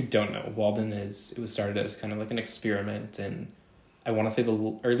for those who don't know, Walden it was started as kind of like an experiment in, I want to say the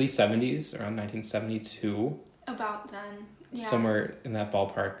early 70s, around 1972. About then, yeah. Somewhere in that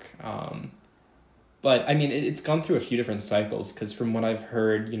ballpark. But it's gone through a few different cycles, because from what I've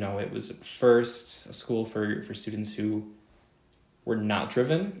heard, it was at first a school for students who were not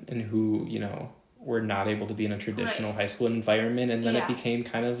driven and who, were not able to be in a traditional high school environment. And then it became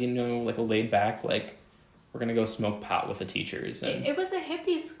kind of, like a laid back, like, we're going to go smoke pot with the teachers. And it was a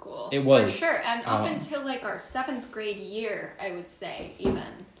hippie school. It was. For sure. And up until like our 7th grade year, I would say,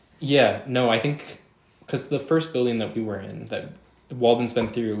 even. Yeah, no, I think, because the first building that we were in, that Walden's been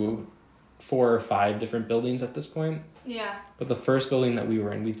through 4 or 5 different buildings at this point. Yeah. But the first building that we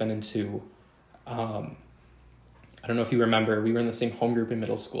were in, we've been into, I don't know if you remember, we were in the same home group in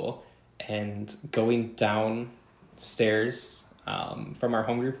middle school, and going downstairs from our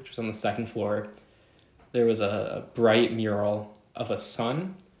home group, which was on the 2nd floor, there was a bright mural of a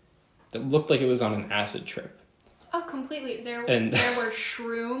sun that looked like it was on an acid trip. Oh, completely. There were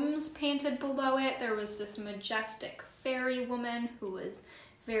shrooms painted below it. There was this majestic fairy woman who was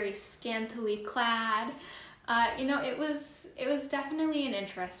very scantily clad. It was definitely an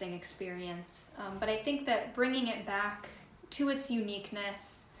interesting experience. But I think that bringing it back to its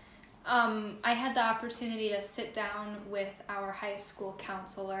uniqueness, I had the opportunity to sit down with our high school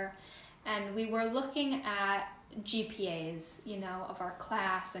counselor, and we were looking at GPAs, of our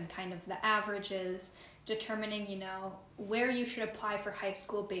class and kind of the averages, determining, where you should apply for high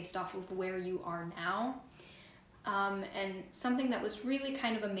school based off of where you are now. And something that was really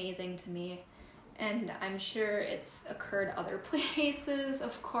kind of amazing to me, and I'm sure it's occurred other places,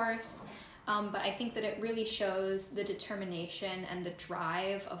 of course, but I think that it really shows the determination and the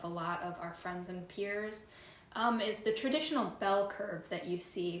drive of a lot of our friends and peers. is the traditional bell curve that you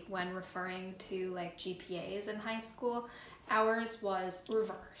see when referring to like GPAs in high school. Ours was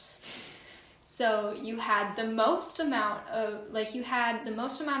reversed. So you had the most amount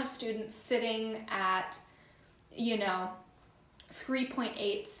of students sitting at,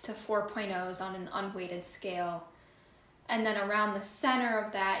 3.8s to 4.0s on an unweighted scale. And then around the center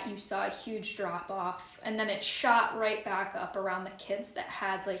of that, you saw a huge drop off. And then it shot right back up around the kids that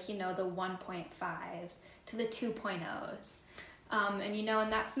had the 1.5s to the 2.0s.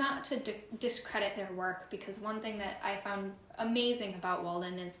 And that's not to discredit their work, because one thing that I found amazing about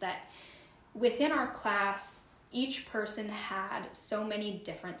Walden is that within our class, each person had so many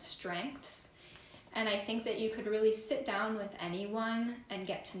different strengths. And I think that you could really sit down with anyone and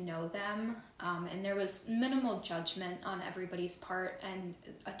get to know them. And there was minimal judgment on everybody's part and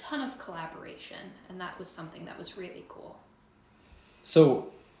a ton of collaboration. And that was something that was really cool.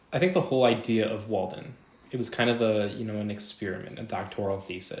 So I think the whole idea of Walden, it was kind of an experiment, a doctoral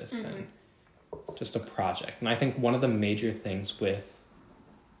thesis, and just a project. And I think one of the major things with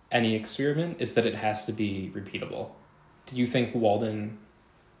any experiment is that it has to be repeatable. Do you think Walden,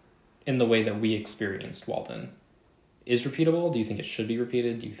 in the way that we experienced Walden, is repeatable? Do you think it should be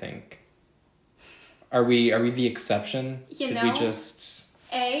repeated? Do you think are we the exception?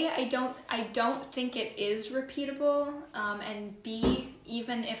 I don't think it is repeatable. And B,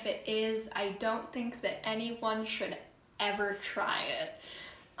 even if it is, I don't think that anyone should ever try it.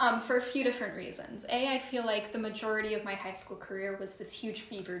 For a few different reasons. I feel like the majority of my high school career was this huge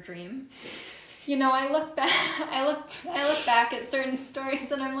fever dream. I look back at certain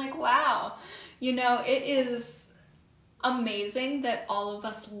stories and I'm like, wow, it is amazing that all of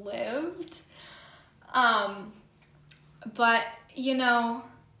us lived. But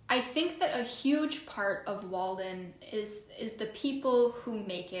I think that a huge part of Walden is the people who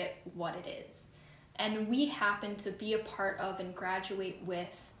make it what it is. And we happen to be a part of and graduate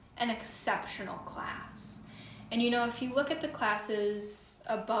with an exceptional class. And if you look at the classes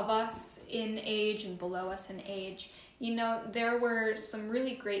above us in age and below us in age, there were some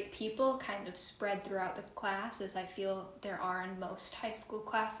really great people kind of spread throughout the class, as I feel there are in most high school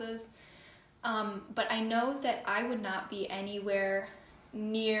classes. But I know that I would not be anywhere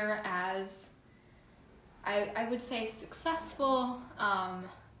near as, I would say, successful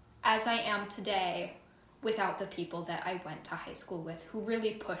as I am today without the people that I went to high school with, who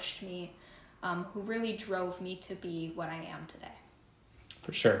really pushed me, who really drove me to be what I am today.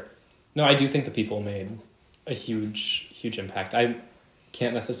 For sure. No, I do think the people made a huge, huge impact. I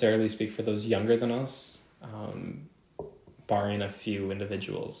can't necessarily speak for those younger than us, barring a few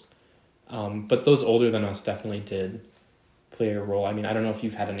individuals. But those older than us definitely did play a role. I mean, I don't know if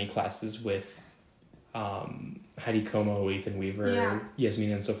you've had any classes with Heidi Como, Ethan Weaver,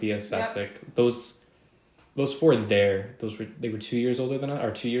 Yasmin and Sophia Sesek. Yep. Those four there, they were 2 years older than us,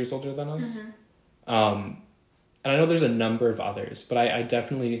 or 2 years older than us. Mm-hmm. And I know there's a number of others, but I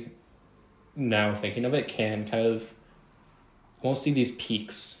definitely, now thinking of it, can kind of almost see these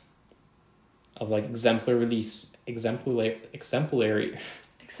peaks of like exemplary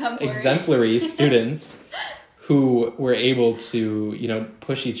students who were able to,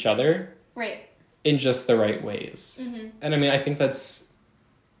 push each other in just the right ways. Mm-hmm. And I mean, I think that's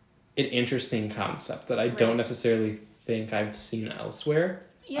an interesting concept that I don't necessarily think I've seen elsewhere.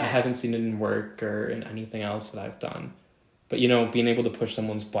 Yeah. I haven't seen it in work or in anything else that I've done. But, being able to push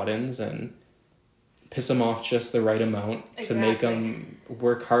someone's buttons and piss them off just the right amount to make them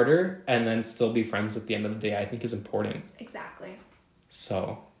work harder and then still be friends at the end of the day, I think is important. Exactly.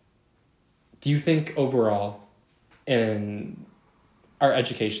 So, do you think overall in our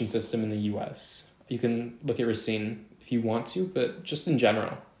education system in the U.S., you can look at Racine if you want to, but just in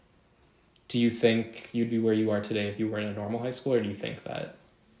general, do you think you'd be where you are today if you were in a normal high school, or do you think that,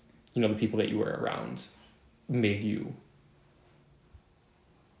 the people that you were around made you?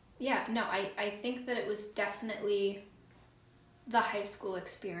 Yeah, no, I think that it was definitely the high school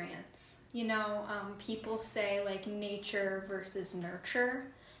experience. People say like nature versus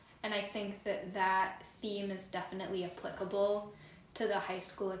nurture, and I think that theme is definitely applicable to the high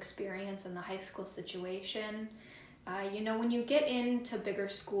school experience and the high school situation. When you get into bigger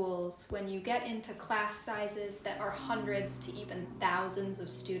schools, when you get into class sizes that are hundreds to even thousands of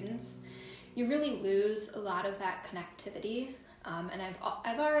students, you really lose a lot of that connectivity. And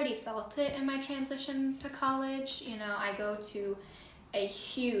I've already felt it in my transition to college. I go to a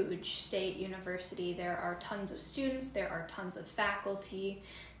huge state university. There are tons of students, there are tons of faculty.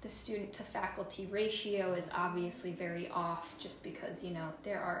 The student to faculty ratio is obviously very off, just because,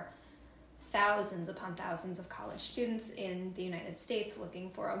 there are thousands upon thousands of college students in the United States looking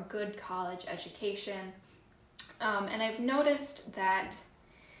for a good college education. And I've noticed that,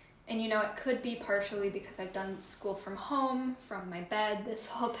 and it could be partially because I've done school from home, from my bed this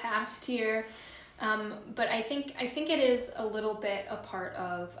whole past year. But I think it is a little bit a part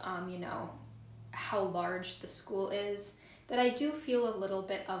of, how large the school is, that I do feel a little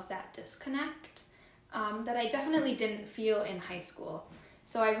bit of that disconnect that I definitely didn't feel in high school.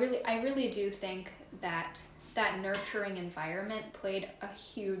 So I really do think that nurturing environment played a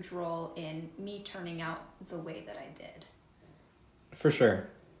huge role in me turning out the way that I did. For sure.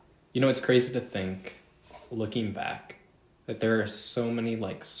 It's crazy to think, looking back, that there are so many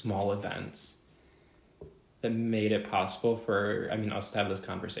small events that made it possible for, us to have this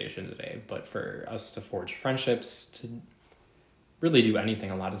conversation today, but for us to forge friendships, to really do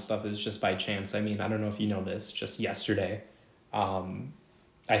anything. A lot of stuff is just by chance. I don't know if you know this, just yesterday,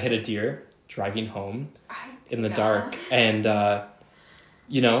 I hit a deer driving home in the dark. And, I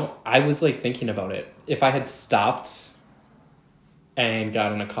was thinking about it. If I had stopped and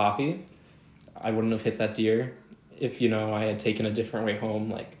gotten a coffee, I wouldn't have hit that deer. If, I had taken a different way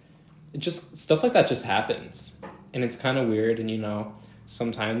home, it just, stuff like that just happens. And it's kind of weird. And,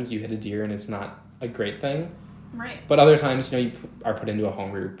 sometimes you hit a deer and it's not a great thing. Right. But other times, you are put into a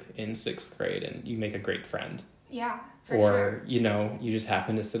home group in 6th grade and you make a great friend. Yeah, for sure. Or, you just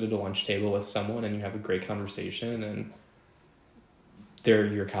happen to sit at a lunch table with someone and you have a great conversation and they're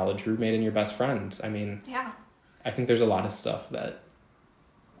your college roommate and your best friend. Yeah. I think there's a lot of stuff that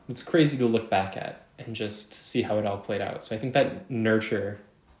it's crazy to look back at and just see how it all played out. So I think that nurture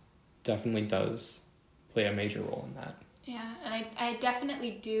definitely does play a major role in that. Yeah, and I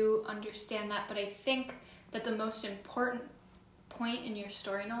definitely do understand that, but I think that the most important point in your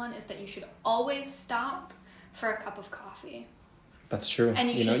story, Nolan, is that you should always stop for a cup of coffee. That's true.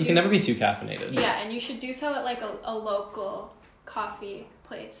 And you can never be too caffeinated. Yeah, and you should do so at a local coffee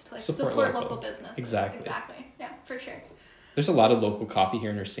place to support local businesses. Exactly. Yeah, for sure. There's a lot of local coffee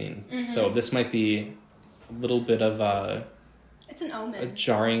here in Racine. Mm-hmm. So this might be a little bit of it's an omen. A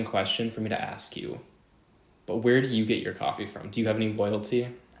jarring question for me to ask you. But where do you get your coffee from? Do you have any loyalty?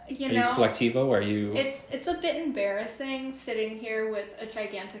 Are you Collectivo? Or are you... It's a bit embarrassing sitting here with a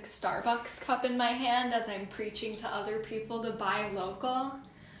gigantic Starbucks cup in my hand as I'm preaching to other people to buy local.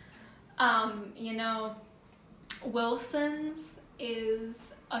 Wilson's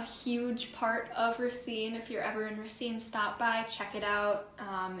is a huge part of Racine. If you're ever in Racine, stop by, check it out.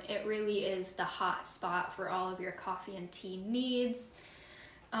 It really is the hot spot for all of your coffee and tea needs.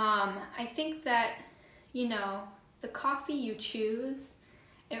 I think that, the coffee you choose,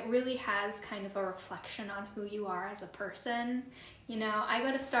 it really has kind of a reflection on who you are as a person. I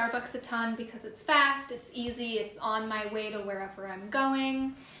go to Starbucks a ton because it's fast, it's easy, it's on my way to wherever I'm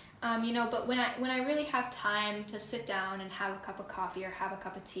going. But when I really have time to sit down and have a cup of coffee or have a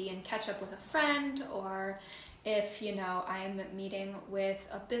cup of tea and catch up with a friend, or if, I'm meeting with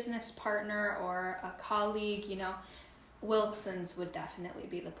a business partner or a colleague, Wilson's would definitely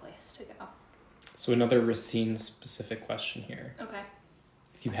be the place to go. So another Racine-specific question here. Okay.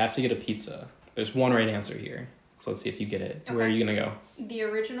 If you have to get a pizza, there's one right answer here. So let's see if you get it. Okay. Where are you going to go? The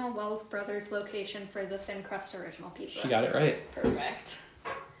original Wells Brothers location for the thin crust original pizza. She got it right. Perfect.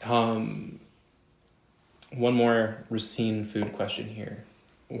 One more Racine food question here.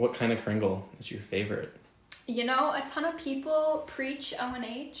 What kind of Kringle is your favorite? A ton of people preach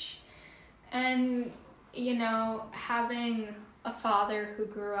O&H. And, having a father who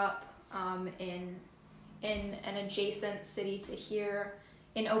grew up in an adjacent city to here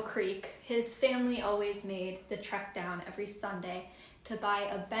in Oak Creek, his family always made the trek down every Sunday to buy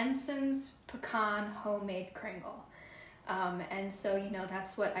a Benson's pecan homemade Kringle. And so,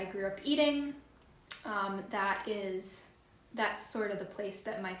 that's what I grew up eating. That's sort of the place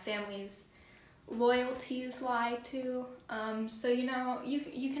that my family's loyalties lie to. So,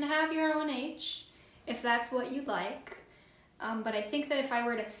 you can have your O&H if that's what you like. But I think that if I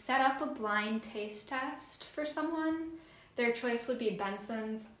were to set up a blind taste test for someone, their choice would be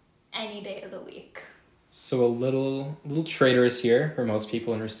Benson's any day of the week. So a little traitorous here for most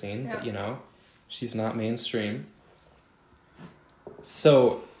people in Racine, yeah. But she's not mainstream.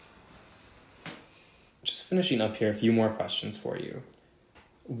 So, just finishing up here, a few more questions for you.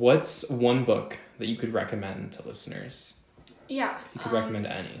 What's one book that you could recommend to listeners? Yeah. If you could recommend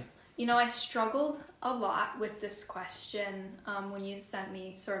any. I struggled a lot with this question when you sent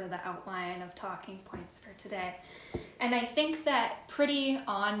me sort of the outline of talking points for today. And I think that pretty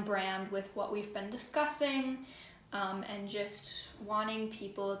on brand with what we've been discussing and just wanting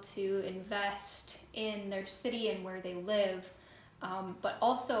people to invest in their city and where they live, but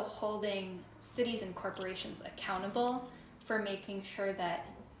also holding cities and corporations accountable for making sure that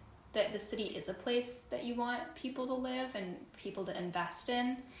that the city is a place that you want people to live and people to invest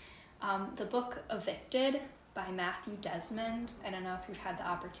in. The book Evicted by Matthew Desmond, I don't know if you've had the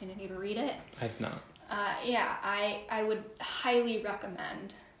opportunity to read it. I've not. I would highly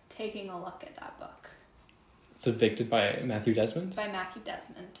recommend taking a look at that book. It's Evicted by Matthew Desmond? By Matthew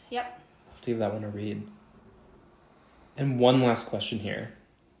Desmond, yep. I'll have to give that one a read. And one last question here.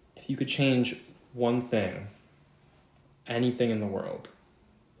 If you could change one thing, anything in the world,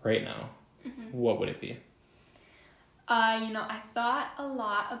 right now, what would it be? I thought a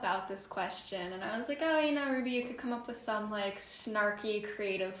lot about this question, and I was like, Ruby, you could come up with some, like, snarky,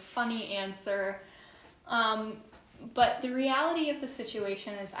 creative, funny answer. But the reality of the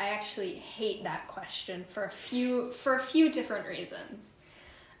situation is I actually hate that question for a few different reasons.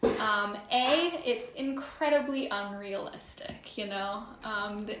 It's incredibly unrealistic,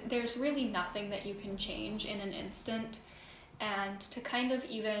 there's really nothing that you can change in an instant, and to kind of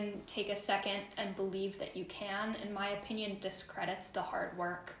even take a second and believe that you can, in my opinion, discredits the hard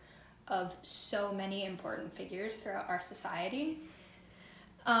work of so many important figures throughout our society.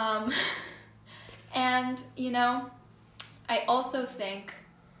 And, I also think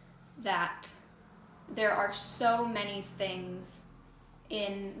that there are so many things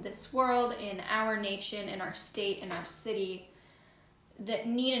in this world, in our nation, in our state, in our city, that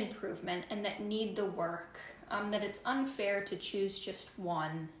need improvement and that need the work, that it's unfair to choose just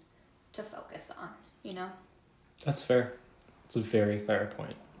one to focus on, That's fair. It's a very fair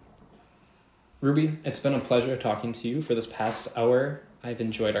point. Ruby, it's been a pleasure talking to you for this past hour. I've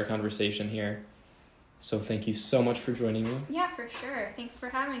enjoyed our conversation here. So thank you so much for joining me. Yeah, for sure. Thanks for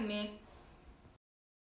having me.